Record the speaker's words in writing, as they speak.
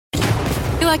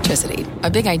Electricity, a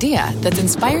big idea that's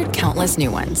inspired countless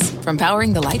new ones. From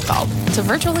powering the light bulb to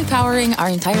virtually powering our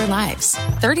entire lives.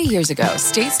 30 years ago,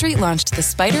 State Street launched the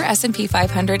SPDR S&P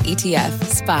 500 ETF,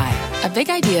 SPY. A big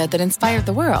idea that inspired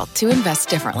the world to invest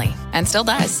differently. And still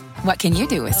does. What can you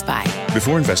do with SPY?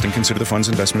 Before investing, consider the fund's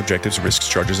investment objectives, risks,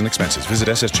 charges, and expenses. Visit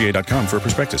ssga.com for a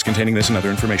prospectus containing this and other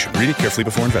information. Read it carefully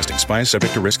before investing. SPY is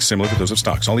subject to risks similar to those of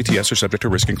stocks. All ETFs are subject to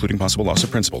risk, including possible loss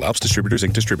of principal. Alps Distributors,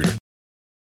 Inc. Distributor.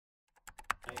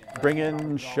 Bring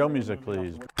in show music,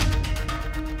 please.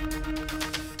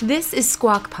 This is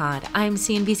Squawk Pod. I'm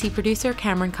CNBC producer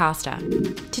Cameron Costa.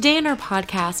 Today in our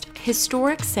podcast,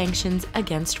 historic sanctions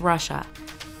against Russia,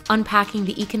 unpacking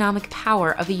the economic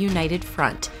power of a united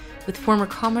front with former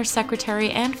Commerce Secretary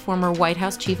and former White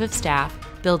House Chief of Staff,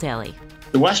 Bill Daley.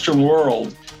 The Western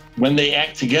world, when they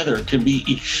act together, can be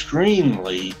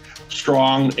extremely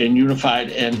strong and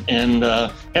unified and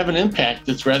have an impact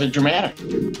that's rather dramatic.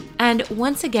 And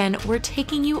once again, we're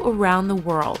taking you around the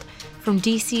world, from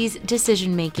DC's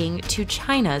decision-making to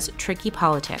China's tricky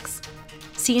politics.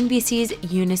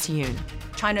 CNBC's Eunice Yoon.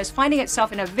 China is finding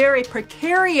itself in a very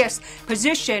precarious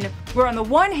position where on the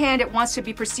one hand it wants to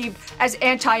be perceived as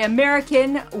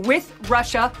anti-American with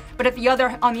Russia, but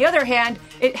on the other hand,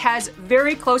 it has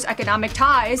very close economic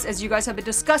ties, as you guys have been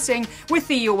discussing, with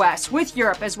the US, with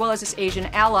Europe, as well as its Asian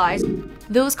allies.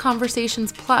 Those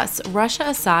conversations plus, Russia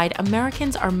aside,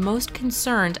 Americans are most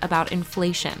concerned about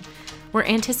inflation. We're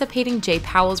anticipating Jay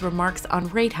Powell's remarks on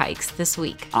rate hikes this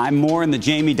week. I'm more in the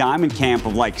Jamie Dimon camp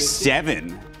of like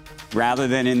 7. Rather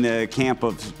than in the camp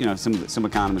of, some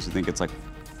economists who think it's like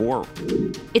 4.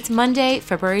 It's Monday,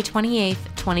 February 28th,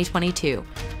 2022,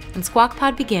 and Squawk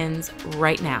Pod begins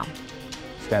right now.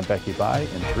 Stand Becky by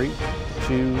in 3,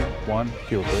 2, 1,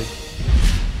 cue please.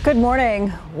 Good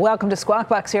morning. Welcome to Squawk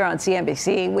Box here on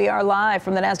CNBC. We are live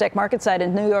from the NASDAQ market site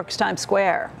in New York's Times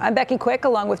Square. I'm Becky Quick,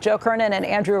 along with Joe Kernan and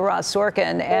Andrew Ross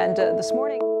Sorkin, and this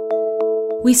morning...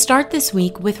 We start this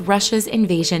week with Russia's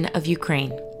invasion of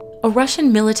Ukraine. A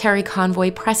Russian military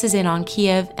convoy presses in on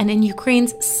Kiev, and in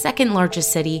Ukraine's second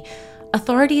largest city,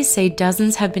 authorities say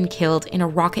dozens have been killed in a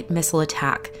rocket missile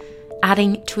attack,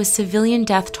 adding to a civilian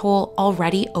death toll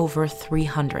already over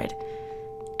 300.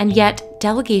 And yet,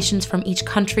 delegations from each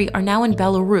country are now in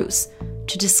Belarus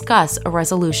to discuss a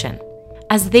resolution.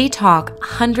 As they talk,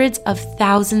 hundreds of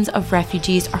thousands of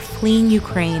refugees are fleeing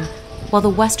Ukraine, while the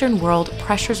Western world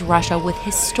pressures Russia with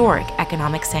historic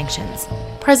economic sanctions.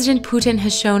 President Putin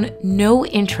has shown no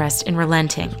interest in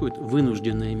relenting,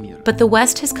 but the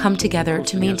West has come together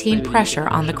to maintain pressure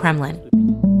on the Kremlin.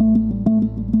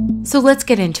 So let's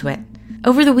get into it.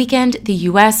 Over the weekend, the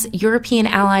US, European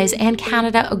allies, and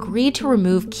Canada agreed to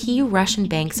remove key Russian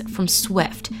banks from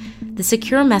SWIFT, the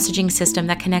secure messaging system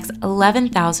that connects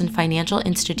 11,000 financial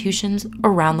institutions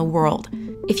around the world.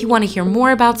 If you want to hear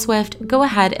more about SWIFT, go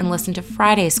ahead and listen to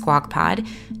Friday's Squawk Pod,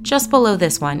 just below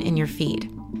this one in your feed.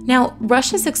 Now,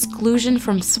 Russia's exclusion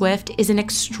from SWIFT is an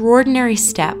extraordinary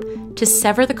step to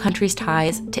sever the country's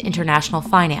ties to international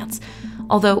finance,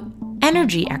 although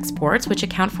energy exports, which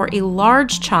account for a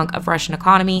large chunk of Russian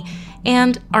economy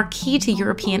and are key to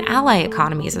European ally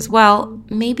economies as well,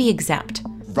 may be exempt.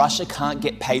 Russia can't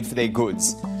get paid for their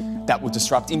goods. That will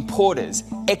disrupt importers,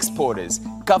 exporters,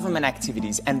 government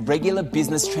activities, and regular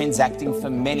business transacting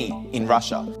for many in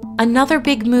Russia. Another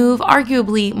big move,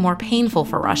 arguably more painful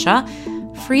for Russia,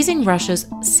 freezing Russia's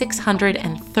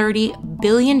 $630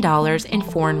 billion in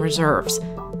foreign reserves.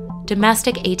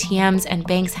 Domestic ATMs and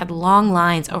banks had long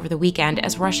lines over the weekend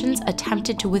as Russians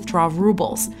attempted to withdraw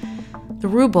rubles. The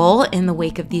ruble, in the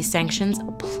wake of these sanctions,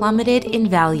 plummeted in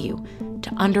value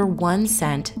to under 1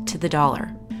 cent to the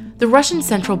dollar. The Russian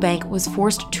central bank was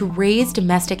forced to raise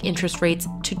domestic interest rates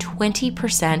to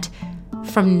 20%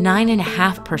 from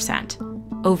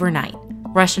 9.5% overnight.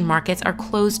 Russian markets are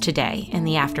closed today in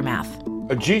the aftermath.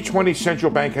 A G20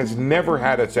 central bank has never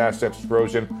had its assets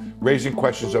frozen, raising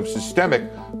questions of systemic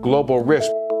global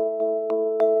risk.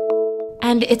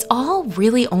 And it's all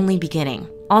really only beginning.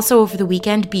 Also over the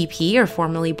weekend, BP, or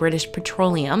formerly British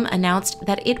Petroleum, announced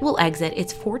that it will exit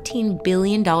its $14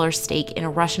 billion stake in a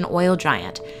Russian oil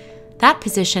giant. That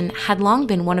position had long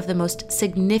been one of the most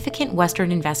significant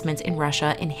Western investments in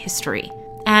Russia in history.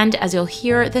 And as you'll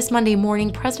hear, this Monday morning,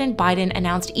 President Biden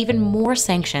announced even more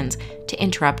sanctions to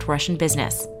interrupt Russian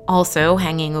business. Also,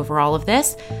 hanging over all of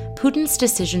this, Putin's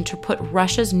decision to put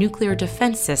Russia's nuclear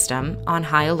defense system on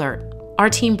high alert. Our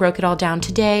team broke it all down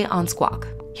today on Squawk.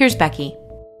 Here's Becky.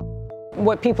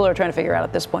 What people are trying to figure out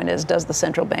at this point is, does the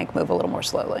central bank move a little more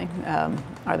slowly?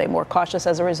 Are they more cautious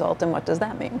as a result, and what does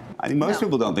that mean? I think most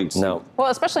people don't think so. Well,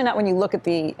 especially not when you look at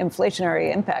the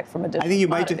inflationary impact from additional I think you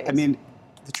commodities. might just,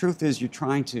 The truth is you're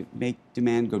trying to make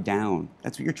demand go down.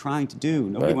 That's what you're trying to do.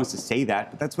 Nobody wants to say that,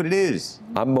 but that's what it is.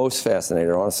 I'm most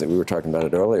fascinated, honestly, we were talking about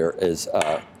it earlier, is,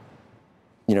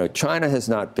 China has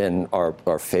not been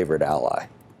our favorite ally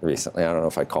recently. I don't know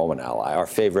if I call them an ally. Our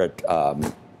favorite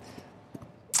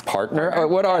partner, or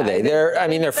what are they? They're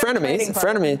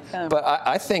frenemies. Yeah. But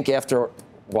I think after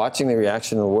watching the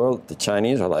reaction of the world, the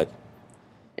Chinese are like,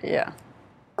 yeah.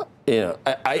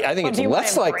 I think it's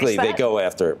less likely they go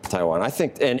after Taiwan. I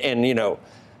think, and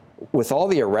with all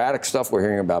the erratic stuff we're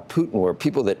hearing about Putin, where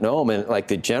people that know him and like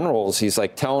the generals, he's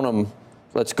like telling them,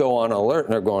 let's go on alert.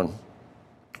 And they're going,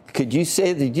 could you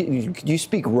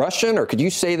speak Russian, or could you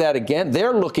say that again?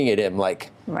 They're looking at him like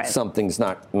something's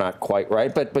not quite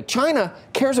right. But China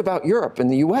cares about Europe and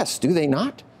the U.S., do they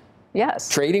not? Yes.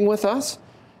 Trading with us?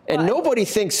 And nobody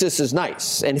thinks this is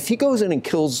nice. And if he goes in and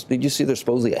kills, did you see there's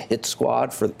supposedly a hit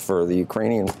squad for the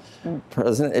Ukrainian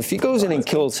president? If he goes in and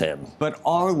kills him. But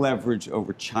our leverage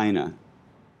over China,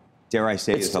 dare I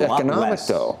say, is a lot less.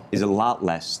 Is a lot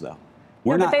less, though.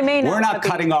 We're not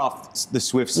cutting off the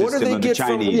SWIFT system of the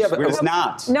Chinese. We're just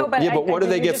not. No, but what do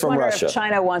they get from Russia? If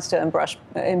China wants to embrace.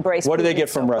 What do they get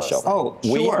from Russia? Oh,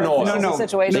 sure. Wheat and oil. No.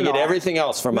 They get everything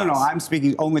else from us. No, I'm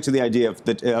speaking only to the idea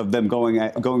of them going.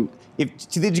 If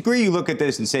to the degree you look at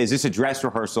this and say, is this a dress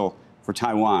rehearsal for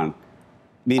Taiwan?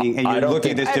 Meaning, and you're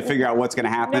looking at this to figure out what's going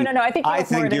to happen. No. I think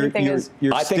you're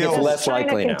I think it's less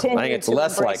likely now. I think it's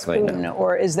less likely now.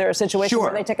 Or is there a situation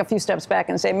where they take a few steps back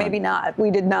and say, maybe not?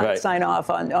 We did not sign off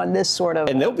on this sort of.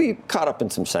 And they'll be caught up in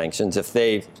some sanctions if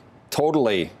they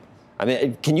totally. I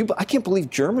mean, I can't believe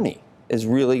Germany is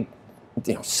really,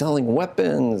 selling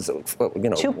weapons.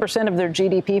 2% of their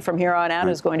GDP from here on out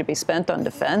is going to be spent on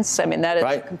defense. I mean, that is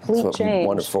a complete change.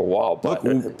 Wonderful wall, but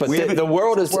the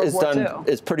world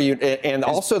is pretty, and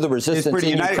also the resistance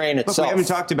in Ukraine itself. Look, we haven't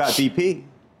talked about BP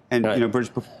and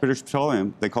British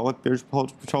Petroleum. They call it British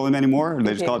Petroleum anymore, or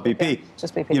they just call it BP. Yeah,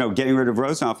 just BP. Getting rid of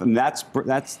Rosneft, and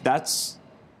that's.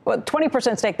 Well,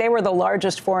 20% stake. They were the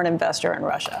largest foreign investor in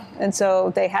Russia, and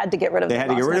so they had to get rid of. They had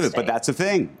to get rid of it, but that's the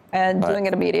thing. And doing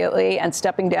it immediately and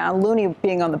stepping down. Looney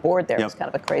being on the board there is kind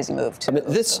of a crazy move too. I mean,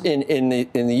 this in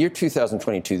the year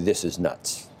 2022, this is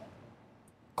nuts.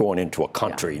 Going into a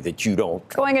country that you don't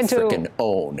freaking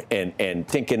own and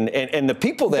thinking and the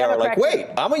people there are like, wait,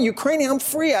 I'm a Ukrainian, I'm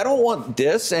free, I don't want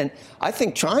this. And I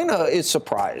think China is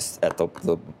surprised at the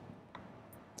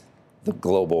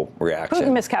global reaction.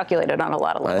 Putin miscalculated on a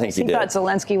lot of levels. I think he did. Thought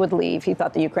Zelensky would leave. He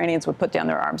thought the Ukrainians would put down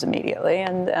their arms immediately.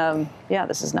 And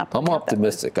this is not. I'm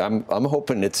optimistic. I'm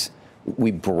hoping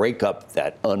we break up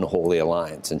that unholy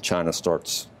alliance and China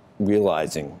starts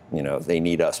realizing, they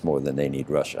need us more than they need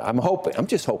Russia. I'm hoping. I'm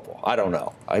just hopeful. I don't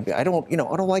know. I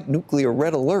don't like nuclear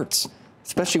red alerts,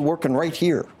 especially working right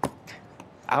here.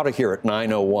 Out of here at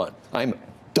 9:01. I'm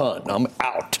done. I'm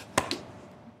out.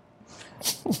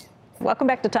 Welcome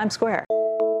back to Times Square.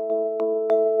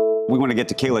 We want to get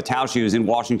to Kayla Tausche, who's in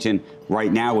Washington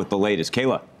right now with the latest.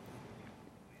 Kayla.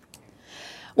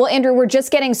 Well, Andrew, we're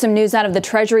just getting some news out of the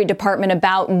Treasury Department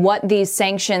about what these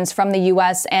sanctions from the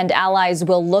U.S. and allies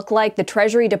will look like. The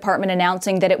Treasury Department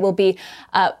announcing that it will be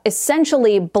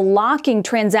essentially blocking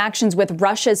transactions with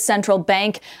Russia's central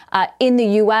bank in the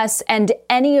U.S. and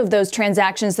any of those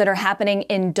transactions that are happening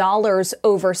in dollars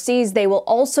overseas. They will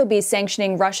also be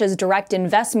sanctioning Russia's direct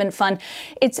investment fund.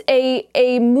 It's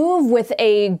a move with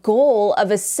a goal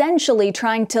of essentially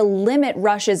trying to limit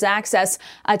Russia's access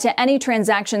to any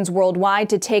transactions worldwide,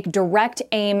 to take direct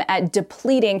aim at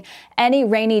depleting any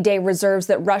rainy day reserves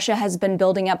that Russia has been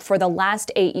building up for the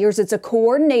last 8 years. It's a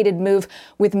coordinated move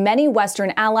with many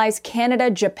Western allies,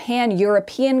 Canada, Japan,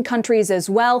 European countries as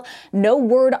well. No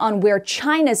word on where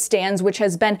China stands, which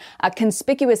has been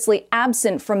conspicuously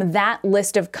absent from that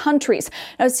list of countries.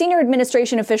 Now, a senior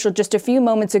administration official just a few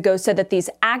moments ago said that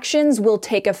these actions will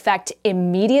take effect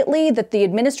immediately, that the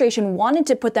administration wanted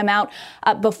to put them out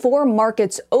before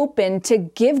markets open to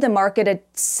give the market a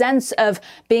sense of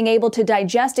being able to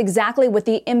digest exactly what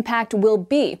the impact will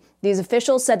be. These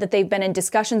officials said that they've been in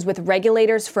discussions with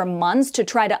regulators for months to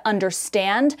try to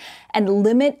understand and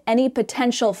limit any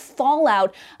potential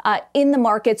fallout in the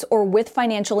markets or with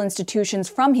financial institutions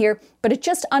from here. But it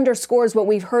just underscores what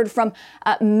we've heard from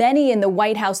many in the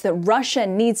White House, that Russia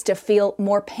needs to feel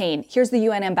more pain. Here's the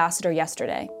UN ambassador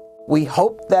yesterday. We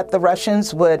hoped that the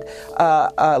Russians would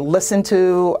listen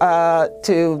to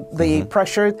the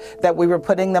pressure that we were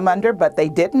putting them under, but they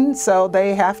didn't. So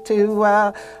they have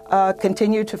to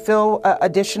continue to feel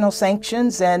additional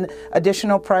sanctions and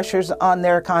additional pressures on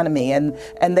their economy, and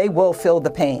they will feel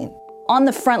the pain. on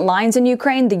the front lines in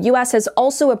Ukraine, the U.S. has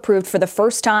also approved for the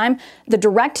first time the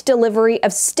direct delivery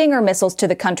of Stinger missiles to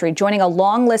the country, joining a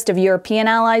long list of European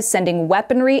allies sending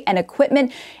weaponry and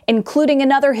equipment, including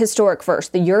another historic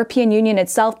first, the European Union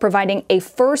itself providing a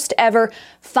first ever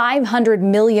 $500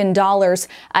 million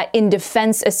in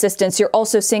defense assistance. You're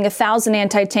also seeing 1,000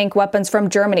 anti-tank weapons from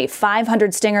Germany,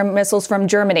 500 Stinger missiles from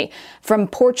Germany, from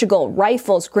Portugal,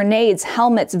 rifles, grenades,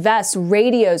 helmets, vests,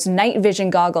 radios, night vision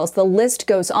goggles. The list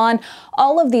goes on.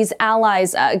 All of these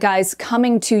allies, guys,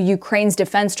 coming to Ukraine's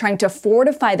defense, trying to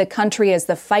fortify the country as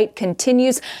the fight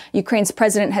continues. Ukraine's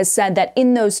president has said that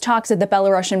in those talks at the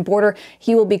Belarusian border,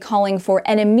 he will be calling for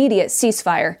an immediate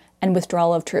ceasefire and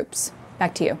withdrawal of troops.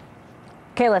 Back to you.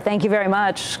 Kayla, thank you very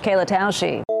much. Kayla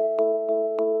Tausche.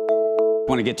 I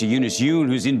want to get to Eunice Yoon,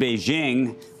 who's in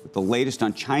Beijing with the latest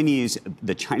on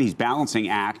the Chinese balancing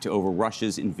act over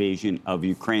Russia's invasion of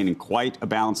Ukraine. And quite a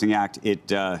balancing act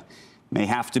it may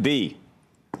have to be.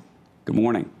 Good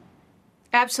morning.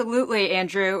 Absolutely,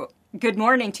 Andrew. Good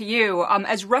morning to you.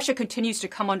 As Russia continues to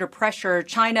come under pressure,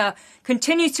 China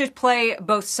continues to play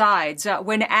both sides.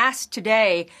 When asked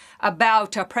today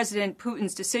about President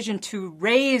Putin's decision to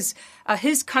raise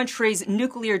his country's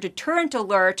nuclear deterrent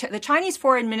alert, the Chinese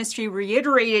Foreign Ministry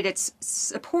reiterated its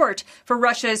support for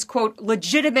Russia's, quote,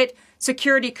 legitimate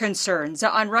security concerns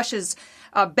on Russia's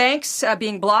banks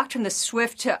being blocked from the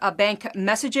SWIFT bank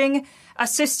messaging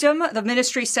system. The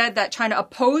ministry said that China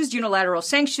opposed unilateral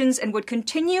sanctions and would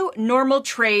continue normal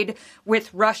trade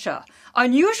with Russia.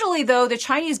 Unusually, though, the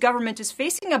Chinese government is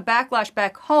facing a backlash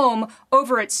back home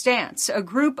over its stance. A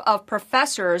group of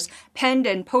professors penned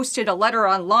and posted a letter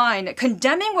online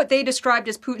condemning what they described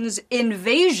as Putin's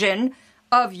invasion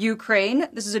of Ukraine.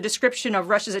 This is a description of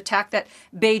Russia's attack that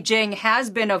Beijing has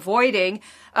been avoiding.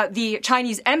 The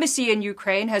Chinese embassy in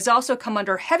Ukraine has also come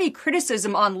under heavy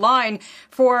criticism online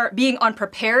for being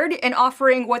unprepared and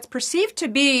offering what's perceived to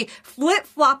be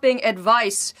flip-flopping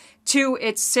advice to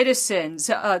its citizens.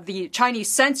 The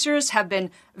Chinese censors have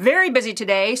been very busy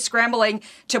today, scrambling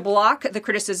to block the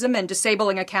criticism and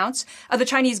disabling accounts. The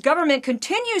Chinese government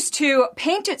continues to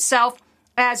paint itself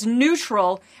as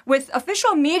neutral, with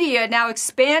official media now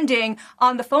expanding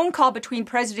on the phone call between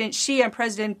President Xi and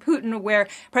President Putin, where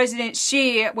President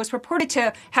Xi was purported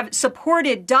to have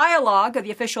supported dialogue.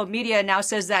 The official media now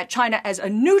says that China, as a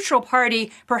neutral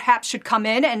party, perhaps should come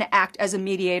in and act as a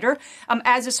mediator.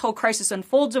 As this whole crisis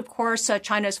unfolds, of course,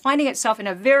 China is finding itself in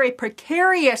a very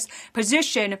precarious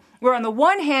position where on the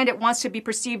one hand, it wants to be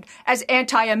perceived as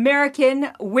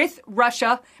anti-American with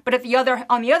Russia, but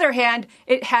on the other hand,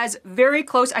 it has very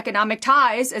close economic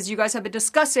ties, as you guys have been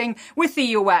discussing, with the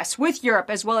U.S., with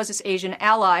Europe, as well as its Asian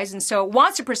allies, and so it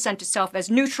wants to present itself as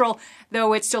neutral,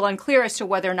 though it's still unclear as to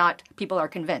whether or not people are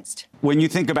convinced. When you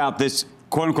think about this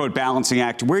quote-unquote balancing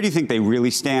act, where do you think they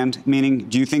really stand? Meaning,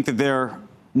 do you think that they're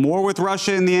more with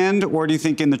Russia in the end, or do you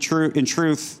think in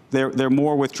truth they're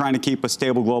more with trying to keep a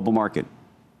stable global market?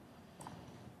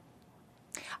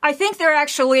 I think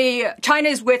China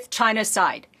is with China's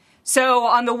side. So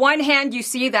on the one hand, you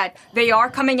see that they are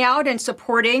coming out and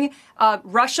supporting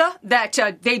Russia, that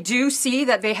they do see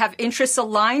that they have interests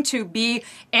aligned to be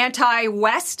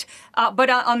anti-West. But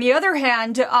on the other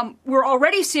hand, we're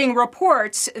already seeing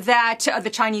reports that the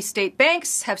Chinese state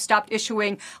banks have stopped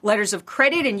issuing letters of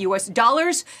credit in U.S.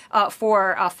 dollars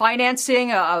for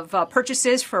financing of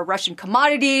purchases for Russian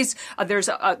commodities. There's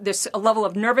this level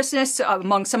of nervousness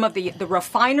among some of the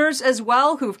refiners as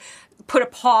well, who've put a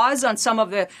pause on some of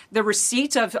the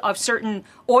receipts of certain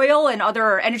oil and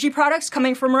other energy products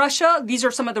coming from Russia. These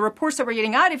are some of the reports that we're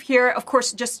getting out of here, of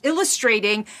course, just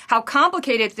illustrating how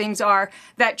complicated things are,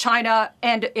 that China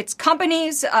and its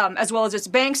companies, as well as its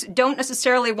banks, don't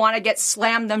necessarily want to get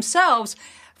slammed themselves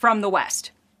from the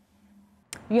West.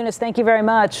 Eunice, thank you very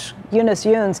much. Eunice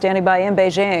Yoon standing by in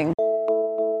Beijing.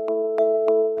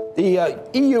 The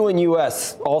EU and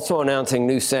U.S. also announcing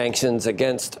new sanctions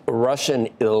against Russian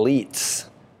elites.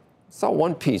 I saw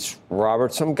one piece,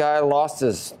 Robert. Some guy lost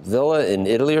his villa in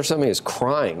Italy or something. He was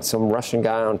crying. Some Russian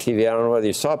guy on TV. I don't know whether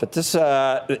you saw it, but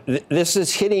this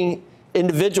is hitting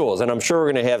individuals, and I'm sure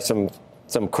we're going to have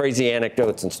some crazy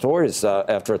anecdotes and stories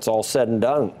after it's all said and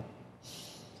done.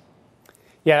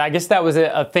 Yeah, I guess that was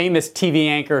a famous TV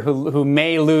anchor who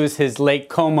may lose his Lake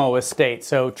Como estate.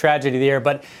 So tragedy there.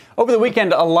 But over the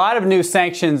weekend, a lot of new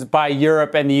sanctions by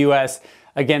Europe and the U.S.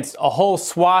 against a whole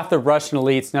swath of Russian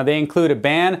elites. Now, they include a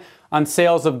ban on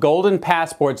sales of golden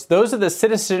passports. Those are the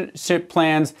citizenship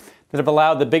plans that have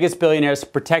allowed the biggest billionaires to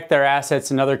protect their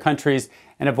assets in other countries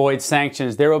and avoid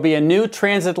sanctions. There will be a new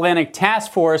transatlantic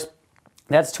task force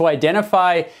That's to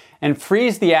identify and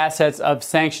freeze the assets of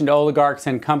sanctioned oligarchs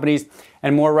and companies,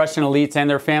 and more Russian elites and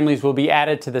their families will be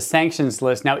added to the sanctions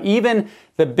list. Now, even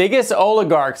the biggest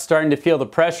oligarchs starting to feel the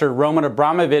pressure. Roman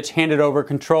Abramovich handed over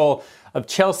control of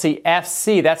Chelsea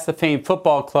FC, that's the famed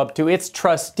football club, to its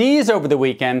trustees over the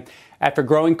weekend after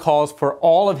growing calls for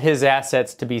all of his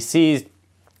assets to be seized.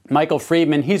 Michael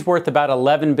Friedman, he's worth about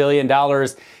 $11 billion.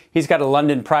 He's got a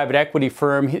London private equity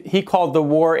firm. He called the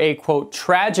war a, quote,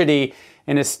 tragedy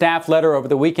in his staff letter over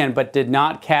the weekend, but did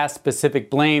not cast specific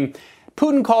blame.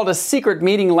 Putin called a secret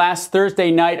meeting last Thursday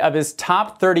night of his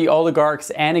top 30 oligarchs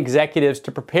and executives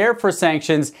to prepare for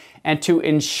sanctions and to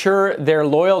ensure their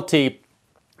loyalty.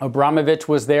 Abramovich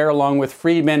was there along with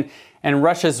Friedman and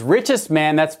Russia's richest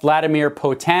man, that's Vladimir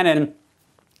Potanin.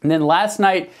 And then last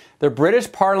night, the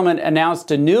British Parliament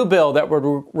announced a new bill that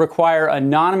would require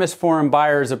anonymous foreign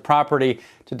buyers of property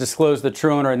to disclose the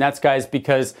true owner. And that's, guys,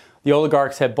 because the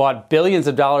oligarchs have bought billions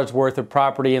of dollars worth of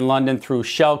property in London through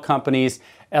shell companies,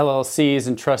 LLCs,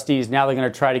 and trustees. Now they're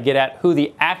going to try to get at who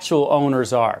the actual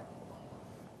owners are.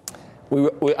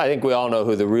 I think we all know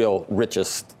who the real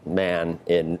richest man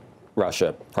in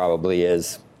Russia probably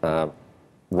is,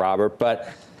 Robert.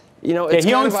 But, you know,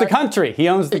 he owns the country. He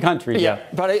owns the country. Yeah,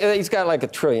 but he's got like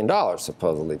 $1 trillion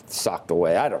supposedly socked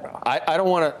away. I don't know. I don't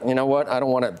want to, you know what? I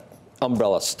don't want to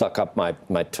umbrella stuck up my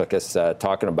tuchus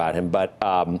talking about him. But,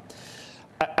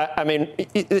 I mean,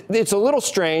 it's a little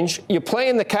strange. You play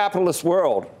in the capitalist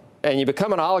world and you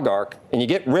become an oligarch and you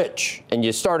get rich and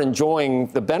you start enjoying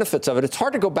the benefits of it. It's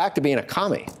hard to go back to being a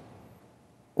commie.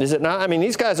 Is it not? I mean,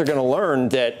 these guys are going to learn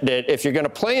that if you're going to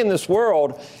play in this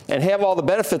world and have all the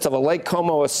benefits of a Lake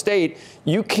Como estate,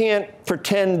 you can't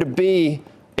pretend to be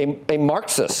a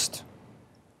Marxist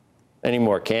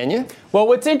anymore, can you? Well,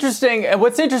 what's interesting and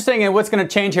what's going to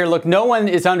change here, look, no one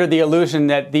is under the illusion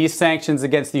that these sanctions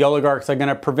against the oligarchs are going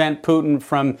to prevent Putin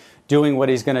from doing what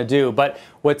he's going to do. But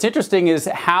what's interesting is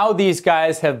how these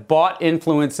guys have bought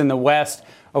influence in the West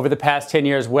over the past 10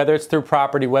 years, whether it's through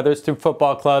property, whether it's through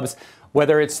football clubs,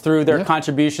 whether it's through their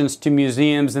contributions to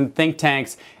museums and think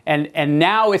tanks. And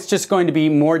now it's just going to be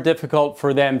more difficult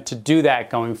for them to do that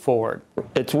going forward.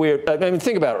 It's weird. I mean,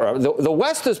 think about it, Robert. The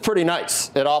West is pretty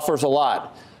nice. It offers a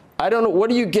lot. I don't know. What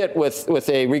do you get with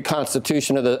a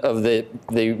reconstitution of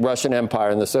the Russian Empire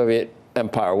and the Soviet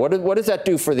Empire? What does that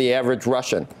do for the average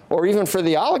Russian or even for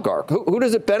the oligarch? Who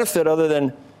does it benefit other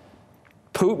than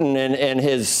Putin and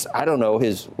his, I don't know,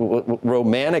 his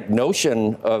romantic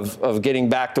notion of getting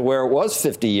back to where it was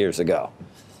 50 years ago?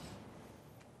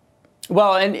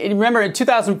 Well, and remember, in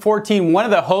 2014, one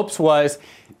of the hopes was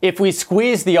if we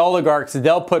squeeze the oligarchs,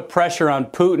 they'll put pressure on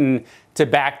Putin to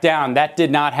back down. That did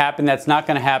not happen. That's not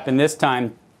going to happen this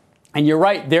time. And you're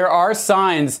right, there are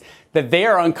signs that they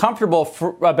are uncomfortable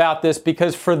about this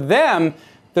because for them,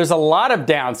 there's a lot of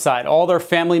downside. All their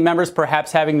family members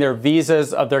perhaps having their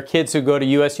visas of their kids who go to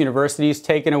U.S. universities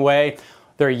taken away,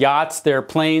 their yachts, their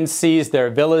planes seized, their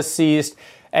villas seized.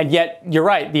 And yet, you're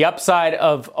right, the upside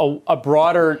of a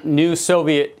broader new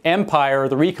Soviet empire, or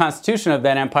the reconstitution of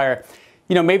that empire,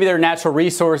 you know, maybe there are natural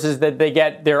resources that they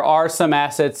get. There are some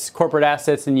assets, corporate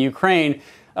assets in Ukraine,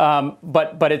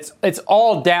 but it's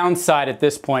all downside at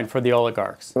this point for the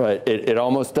oligarchs. Right. It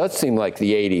almost does seem like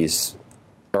the 80s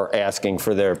are asking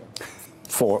for their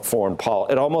foreign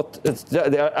policy.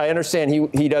 I understand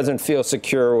he doesn't feel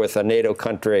secure with a NATO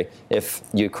country. If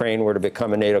Ukraine were to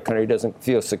become a NATO country, he doesn't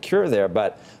feel secure there.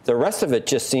 But the rest of it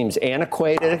just seems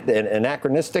antiquated and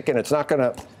anachronistic, and it's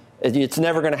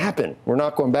never going to happen. We're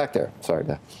not going back there. Sorry,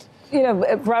 Beth. You know,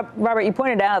 Robert, you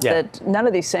pointed out that none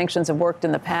of these sanctions have worked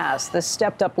in the past. This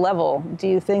stepped up level, do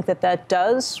you think that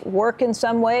does work in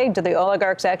some way? Do the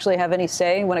oligarchs actually have any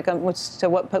say when it comes to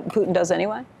what Putin does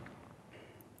anyway?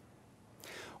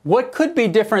 What could be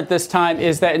different this time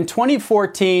is that in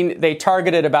 2014, they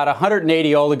targeted about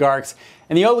 180 oligarchs,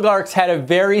 and the oligarchs had a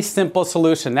very simple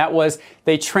solution. That was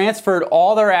they transferred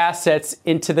all their assets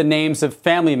into the names of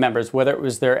family members, whether it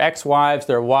was their ex-wives,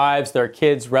 their wives, their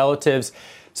kids, relatives.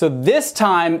 So this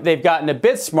time, they've gotten a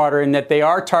bit smarter in that they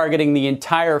are targeting the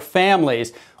entire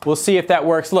families. We'll see if that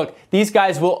works. Look, these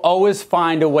guys will always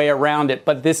find a way around it,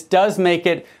 but this does make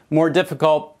it more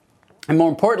difficult. And more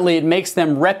importantly, it makes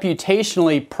them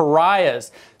reputationally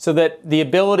pariahs, so that the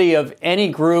ability of any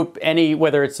group,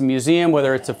 whether it's a museum,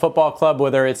 whether it's a football club,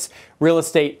 whether it's real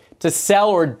estate, to sell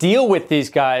or deal with these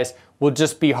guys will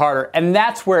just be harder. And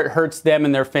that's where it hurts them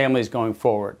and their families going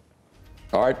forward.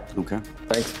 All right. Okay.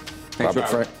 Thanks. Robert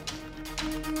Frank.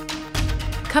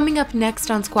 Coming up next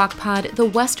on Squawk Pod, the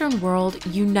Western world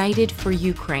united for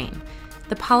Ukraine.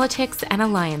 The politics and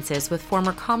alliances with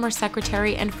former Commerce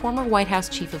Secretary and former White House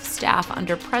Chief of Staff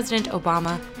under President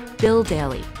Obama Bill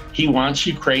Daly. He wants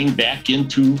Ukraine back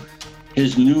into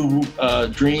his new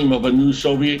dream of a new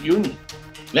Soviet Union.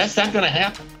 That's not going to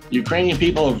happen. The Ukrainian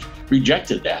people have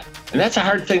rejected that. And that's a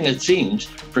hard thing, it seems,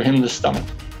 for him to stomach.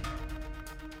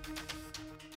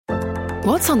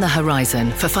 What's on the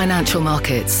horizon for financial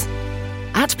markets?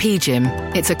 At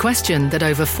PGIM, it's a question that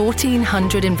over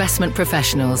 1,400 investment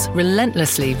professionals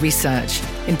relentlessly research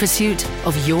in pursuit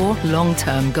of your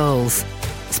long-term goals.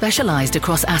 Specialized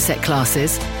across asset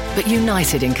classes, but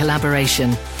united in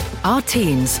collaboration, our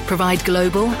teams provide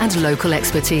global and local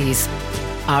expertise.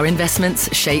 Our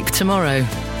investments shape tomorrow,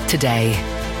 today.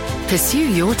 Pursue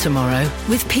your tomorrow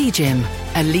with PGIM,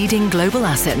 a leading global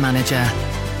asset manager.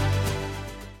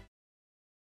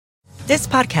 This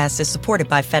podcast is supported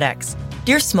by FedEx.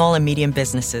 Dear small and medium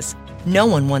businesses, no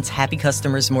one wants happy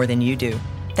customers more than you do.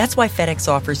 That's why FedEx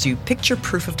offers you picture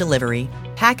proof of delivery,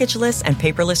 packageless and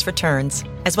paperless returns,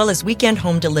 as well as weekend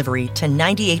home delivery to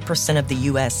 98% of the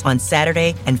U.S. on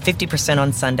Saturday and 50%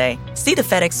 on Sunday. See the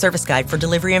FedEx service guide for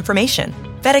delivery information.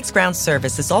 FedEx Ground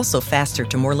service is also faster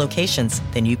to more locations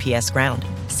than UPS Ground.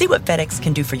 See what FedEx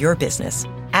can do for your business.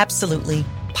 Absolutely,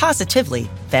 positively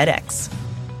FedEx.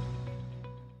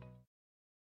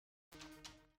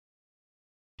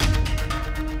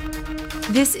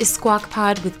 This is Squawk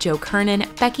Pod with Joe Kernan,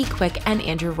 Becky Quick, and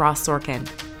Andrew Ross Sorkin.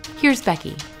 Here's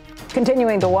Becky.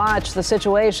 Continuing to watch the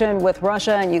situation with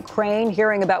Russia and Ukraine,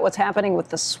 hearing about what's happening with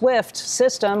the SWIFT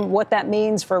system, what that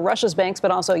means for Russia's banks, but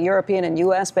also European and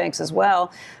U.S. banks as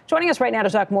well. Joining us right now to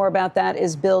talk more about that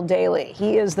is Bill Daly.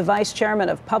 He is the vice chairman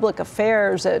of public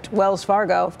affairs at Wells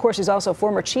Fargo. Of course, he's also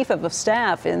former chief of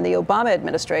staff in the Obama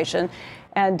administration.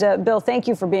 And Bill, thank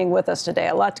you for being with us today.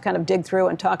 A lot to kind of dig through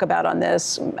and talk about on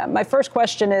this. My first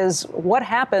question is, what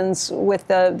happens with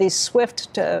the SWIFT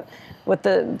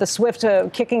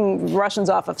kicking Russians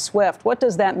off of SWIFT? What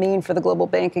does that mean for the global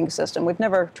banking system? We've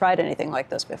never tried anything like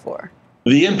this before.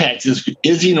 The impact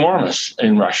is enormous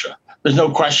in Russia. There's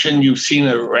no question. You've seen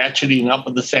a ratcheting up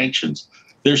of the sanctions.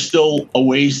 There's still a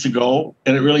ways to go,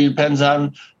 and it really depends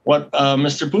on what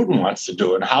Mr. Putin wants to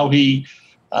do and how he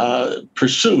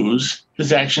pursues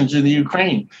his actions in the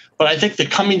Ukraine. But I think the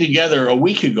coming together a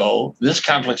week ago, this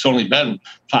conflict's only been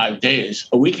 5 days.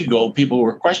 A week ago, people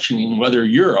were questioning whether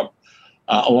Europe,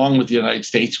 along with the United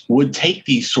States, would take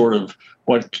these sort of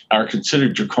what are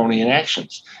considered draconian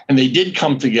actions. And they did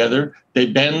come together.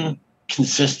 They've been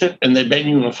consistent and they've been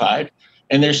unified.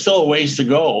 And there's still a ways to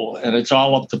go. And it's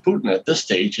all up to Putin at this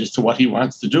stage as to what he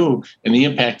wants to do and the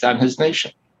impact on his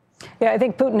nation. Yeah, I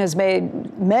think Putin has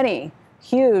made many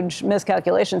huge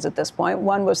miscalculations at this point.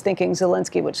 One was thinking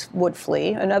Zelensky would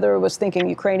flee. Another was thinking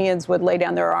Ukrainians would lay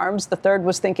down their arms. The third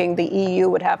was thinking the EU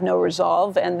would have no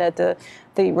resolve and that the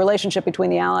relationship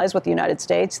between the allies with the United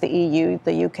States, the EU,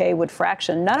 the UK would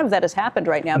fraction. None of that has happened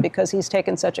right now because he's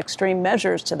taken such extreme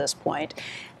measures to this point.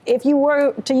 If you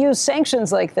were to use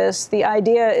sanctions like this, the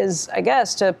idea is, I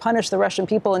guess, to punish the Russian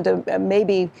people into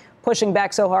maybe pushing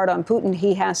back so hard on Putin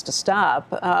he has to stop.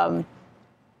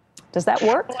 Does that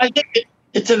work? Well, I think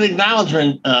it's an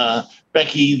acknowledgement,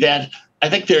 Becky, that I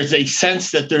think there's a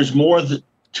sense that there's more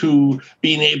to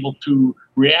being able to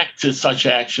react to such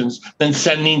actions than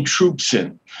sending troops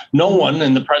in. No one,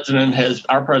 and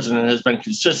our president has been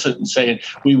consistent in saying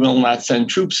we will not send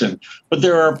troops in. But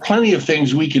there are plenty of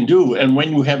things we can do. And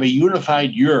when you have a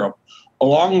unified Europe,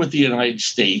 along with the United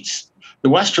States, the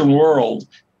Western world,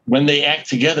 when they act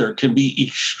together, can be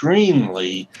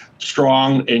extremely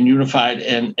strong and unified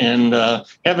and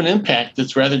have an impact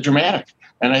that's rather dramatic.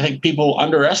 And I think people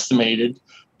underestimated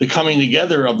the coming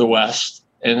together of the West,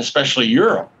 and especially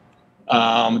Europe.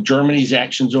 Germany's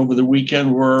actions over the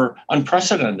weekend were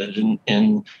unprecedented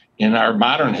in our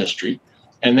modern history.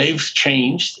 And they've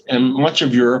changed, and much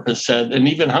of Europe has said, and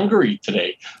even Hungary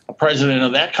today, a president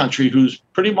of that country who's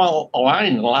pretty well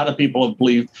aligned, and a lot of people have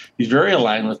believed he's very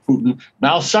aligned with Putin,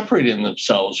 now separating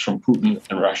themselves from Putin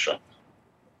and Russia.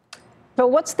 But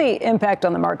what's the impact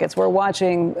on the markets? We're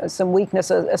watching some weakness,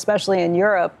 especially in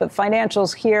Europe, but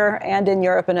financials here and in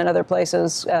Europe and in other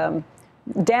places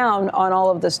down on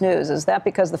all of this news. Is that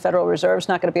because the Federal Reserve is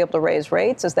not going to be able to raise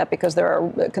rates? Is that because there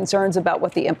are concerns about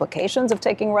what the implications of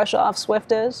taking Russia off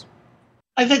SWIFT is?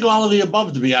 I think all of the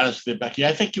above, to be honest with you, Becky.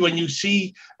 I think when you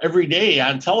see every day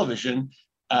on television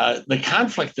the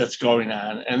conflict that's going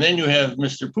on, and then you have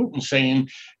Mr. Putin saying,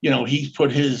 he's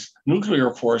put his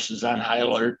nuclear forces on high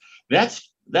alert, that's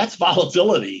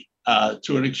volatility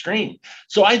to an extreme.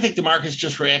 So I think the market's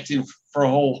just reacting for a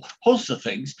whole host of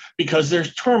things because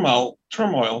there's turmoil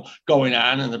going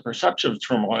on and the perception of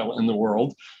turmoil in the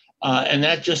world. And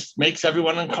that just makes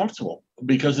everyone uncomfortable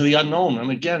because of the unknown. And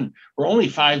again, we're only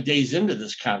 5 days into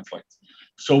this conflict.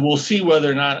 So we'll see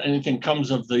whether or not anything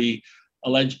comes of the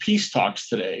alleged peace talks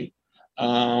today.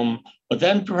 But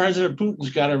then President Putin's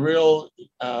got a real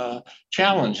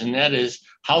challenge, and that is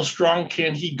how strong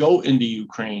can he go into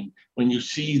Ukraine when you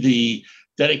see the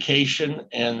dedication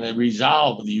and the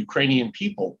resolve of the Ukrainian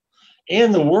people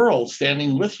and the world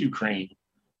standing with Ukraine.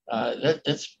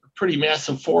 That's a pretty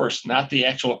massive force, not the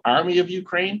actual army of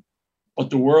Ukraine, but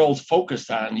the world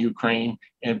focused on Ukraine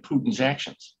and Putin's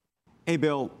actions. Hey,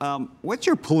 Bill, what's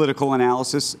your political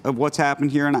analysis of what's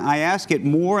happened here? And I ask it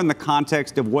more in the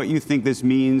context of what you think this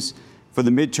means for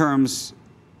the midterms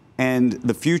and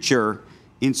the future,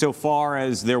 insofar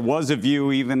as there was a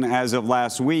view, even as of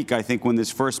last week, I think when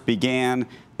this first began,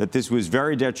 that this was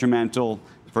very detrimental,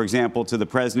 for example, to the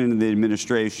president and the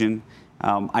administration.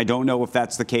 I don't know if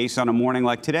that's the case on a morning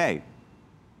like today.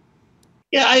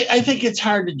 Yeah, I think it's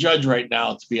hard to judge right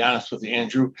now, to be honest with you,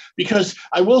 Andrew, because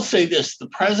I will say this, the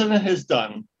president has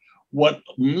done what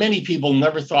many people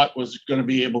never thought was going to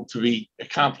be able to be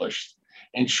accomplished,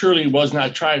 and surely was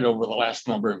not tried over the last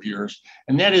number of years,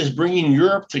 and that is bringing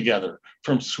Europe together,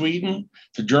 from Sweden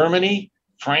to Germany,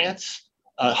 France,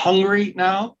 Hungary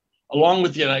now, along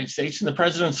with the United States, and the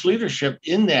president's leadership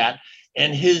in that,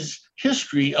 and his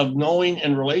history of knowing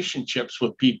and relationships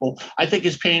with people, I think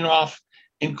is paying off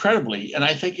incredibly. And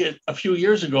I think a few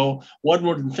years ago, one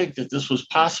wouldn't think that this was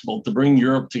possible to bring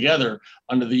Europe together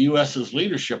under the U.S.'s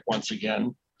leadership once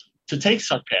again to take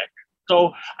such action.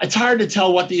 So it's hard to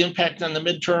tell what the impact on the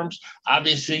midterms,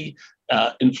 obviously,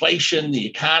 inflation, the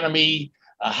economy,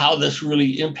 how this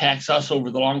really impacts us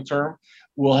over the long term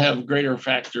will have greater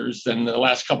factors than the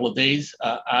last couple of days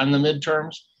on the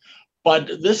midterms.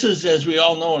 But this is, as we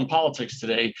all know in politics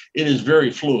today, it is very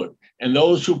fluid. And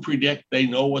those who predict they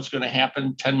know what's going to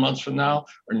happen 10 months from now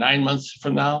or 9 months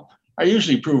from now are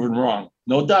usually proven wrong.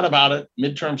 No doubt about it.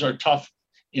 Midterms are tough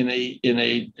in a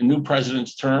new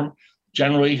president's term.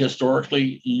 Generally,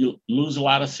 historically, you lose a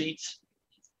lot of seats.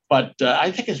 But I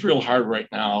think it's real hard right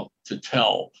now to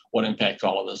tell what impact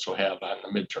all of this will have on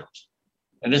the midterms.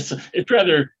 And it's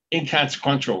rather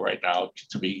inconsequential right now,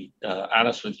 to be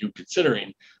honest with you,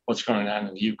 considering what's going on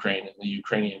in the Ukraine and the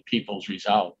Ukrainian people's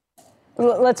resolve.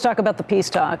 Let's talk about the peace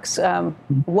talks.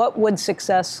 What would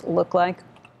success look like?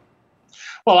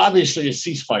 Well, obviously a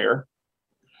ceasefire,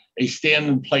 a stand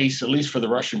in place, at least for the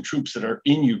Russian troops that are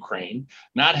in Ukraine,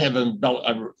 not having,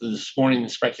 this morning the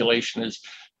speculation is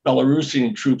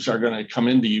Belarusian troops are going to come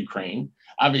into Ukraine.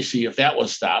 Obviously, if that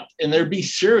was stopped, and there'd be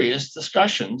serious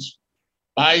discussions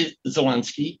by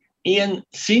Zelensky and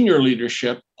senior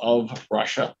leadership of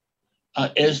Russia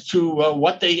as to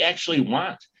what they actually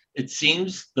want. It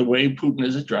seems the way Putin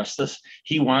has addressed this,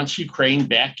 he wants Ukraine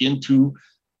back into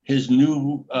his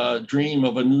new dream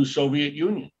of a new Soviet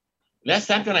Union. That's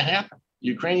not going to happen. The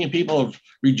Ukrainian people have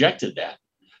rejected that.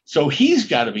 So he's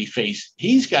got to be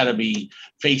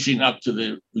facing up to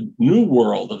the new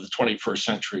world of the 21st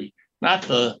century, not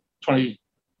the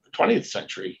 20th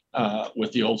century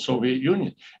with the old Soviet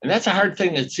Union. And that's a hard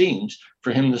thing, it seems,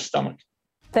 for him to stomach.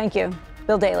 Thank you.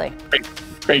 Bill Daley.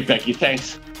 Great, Becky.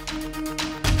 Thanks.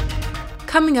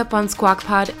 Coming up on Squawk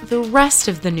Pod, the rest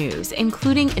of the news,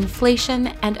 including inflation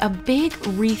and a big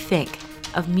rethink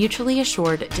of mutually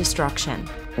assured destruction.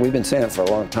 We've been saying it for a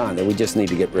long time that we just need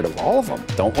to get rid of all of them,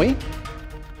 don't we?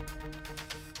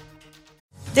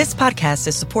 This podcast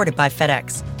is supported by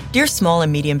FedEx. Dear small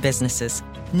and medium businesses,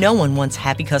 no one wants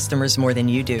happy customers more than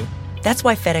you do. That's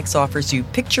why FedEx offers you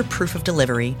picture proof of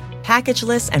delivery,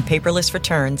 packageless and paperless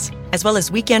returns, as well as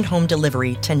weekend home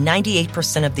delivery to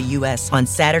 98% of the U.S. on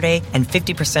Saturday and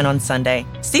 50% on Sunday.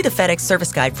 See the FedEx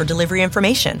service guide for delivery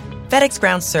information. FedEx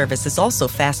Ground service is also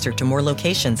faster to more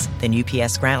locations than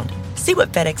UPS Ground. See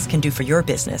what FedEx can do for your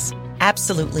business.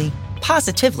 Absolutely,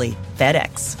 positively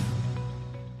FedEx.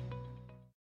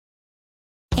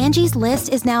 Angie's List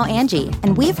is now Angie,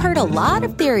 and we've heard a lot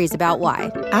of theories about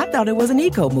why. I thought it was an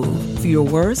eco move. Fewer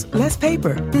words, less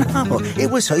paper. No, it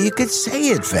was so you could say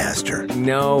it faster.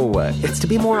 No, it's to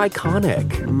be more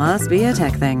iconic. Must be a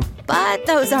tech thing. But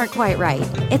those aren't quite right.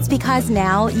 It's because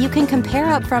now you can compare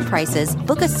upfront prices,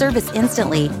 book a service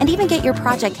instantly, and even get your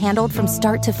project handled from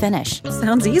start to finish.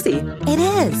 Sounds easy. It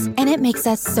is, and it makes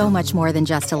us so much more than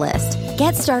just a list.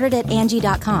 Get started at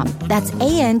Angie.com. That's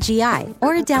ANGI,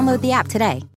 or download the app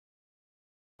today.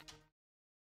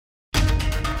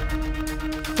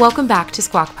 Welcome back to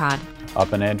Squawk Pod.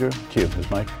 Up and Andrew. Q,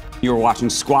 who's Mike? You're watching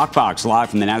Squawk Box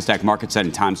live from the NASDAQ market site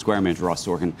in Times Square. I'm Andrew Ross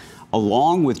Sorkin,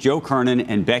 along with Joe Kernan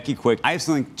and Becky Quick. I have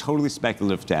something totally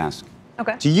speculative to ask.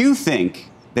 Okay. Do you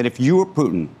think that if you were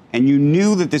Putin and you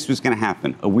knew that this was going to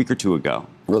happen a week or two ago,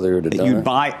 that you'd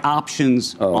buy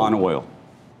options on oil?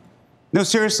 No,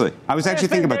 seriously. I was actually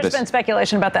thinking about this. There's been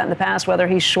speculation about that in the past, whether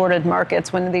he shorted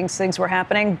markets when these things were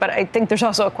happening. But I think there's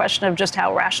also a question of just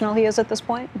how rational he is at this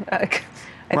point. I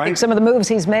think some of the moves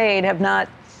he's made have not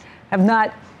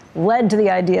led to the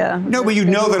idea. No, but you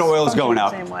know that oil is going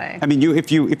up. The same way. I mean,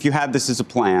 if you had this as a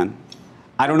plan,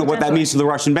 I don't know what that means to the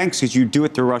Russian banks because you do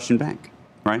it through a Russian bank,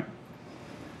 right?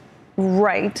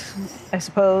 Right, I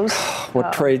suppose.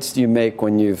 What trades do you make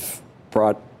when you've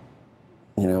brought,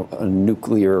 a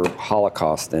nuclear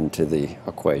holocaust into the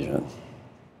equation?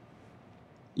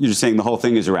 You're just saying the whole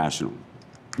thing is irrational,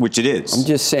 which it is. I'm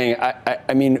just saying,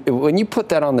 I mean, when you put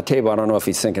that on the table, I don't know if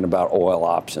he's thinking about oil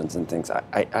options and things.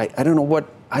 I don't know what,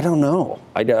 I don't know.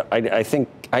 I think,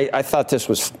 I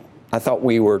thought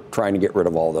we were trying to get rid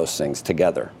of all those things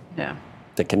together. Yeah.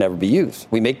 That can never be used.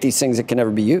 We make these things that can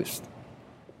never be used.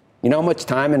 You know how much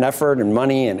time and effort and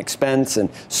money and expense and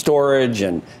storage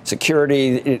and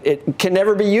security, it can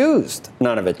never be used,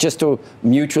 none of it, just to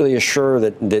mutually assure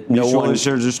that no one... Mutual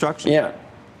assured destruction. Yeah.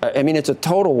 I mean, it's a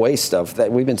total waste of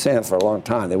that. We've been saying it for a long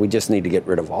time, that we just need to get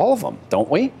rid of all of them,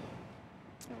 don't we?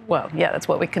 Well, yeah, that's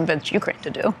what we convinced Ukraine to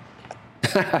do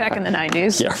back in the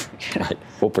 90s. Yeah, right.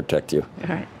 We'll protect you.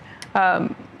 All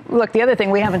right. Look, the other thing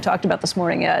we haven't talked about this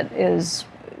morning yet is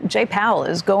Jay Powell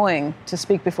is going to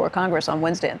speak before Congress on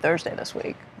Wednesday and Thursday this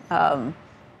week.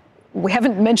 We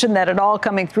haven't mentioned that at all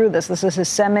coming through this. This is his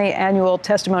semi-annual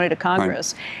testimony to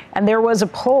Congress. Right. And there was a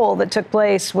poll that took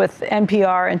place with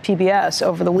NPR and PBS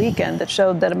over the weekend that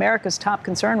showed that America's top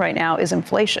concern right now is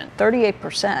inflation,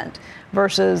 38%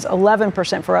 versus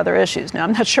 11% for other issues. Now,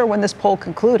 I'm not sure when this poll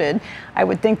concluded. I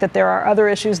would think that there are other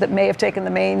issues that may have taken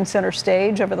the main center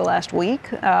stage over the last week.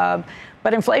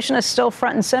 But inflation is still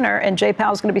front and center, and Jay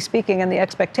Powell is going to be speaking, and the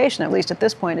expectation, at least at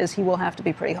this point, is he will have to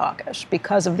be pretty hawkish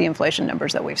because of the inflation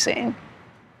numbers that we've seen.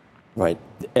 Right.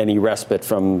 Any respite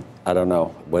from, I don't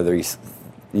know, whether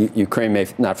Ukraine may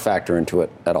not factor into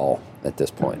it at all at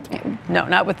this point. No,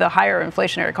 not with the higher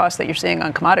inflationary costs that you're seeing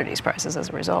on commodities prices as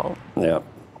a result. Yeah.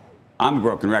 I'm a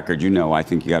broken record. I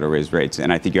think you got to raise rates,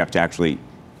 and I think you have to actually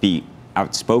be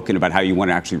outspoken about how you want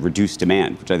to actually reduce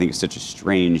demand, which I think is such a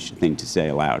strange thing to say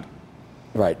aloud.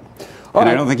 Right. And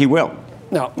I don't think he will.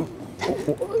 No.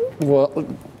 Well,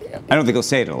 I don't think he'll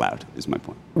say it aloud, is my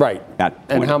point. Right.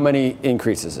 And how many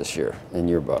increases this year in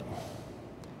your book?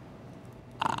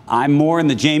 I'm more in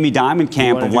the Jamie Dimon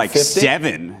camp of like 50?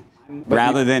 7,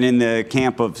 rather than in the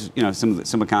camp of,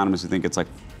 some economists who think it's like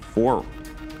 4.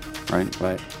 Right?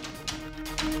 Right.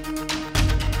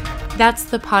 That's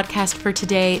the podcast for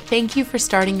today. Thank you for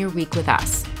starting your week with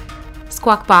us.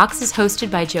 Squawk Box is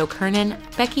hosted by Joe Kernan,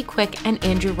 Becky Quick, and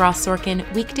Andrew Ross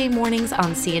Sorkin weekday mornings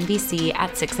on CNBC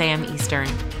at 6 a.m. Eastern.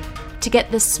 To get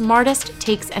the smartest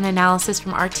takes and analysis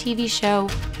from our TV show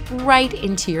right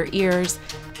into your ears,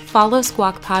 follow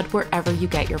Squawk Pod wherever you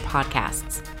get your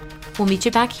podcasts. We'll meet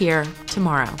you back here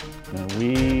tomorrow.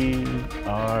 We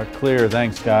are clear.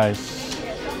 Thanks, guys.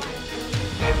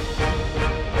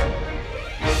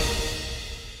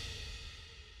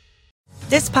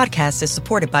 This podcast is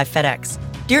supported by FedEx.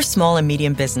 Dear small and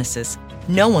medium businesses,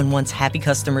 no one wants happy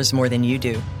customers more than you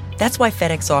do. That's why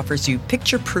FedEx offers you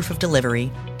picture proof of delivery,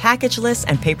 packageless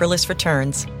and paperless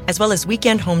returns, as well as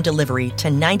weekend home delivery to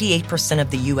 98%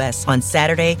 of the U.S. on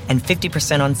Saturday and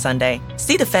 50% on Sunday.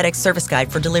 See the FedEx service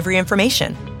guide for delivery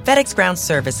information. FedEx Ground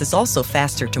service is also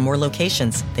faster to more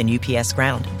locations than UPS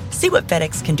Ground. See what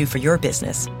FedEx can do for your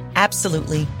business.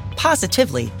 Absolutely,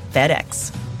 positively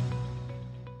FedEx.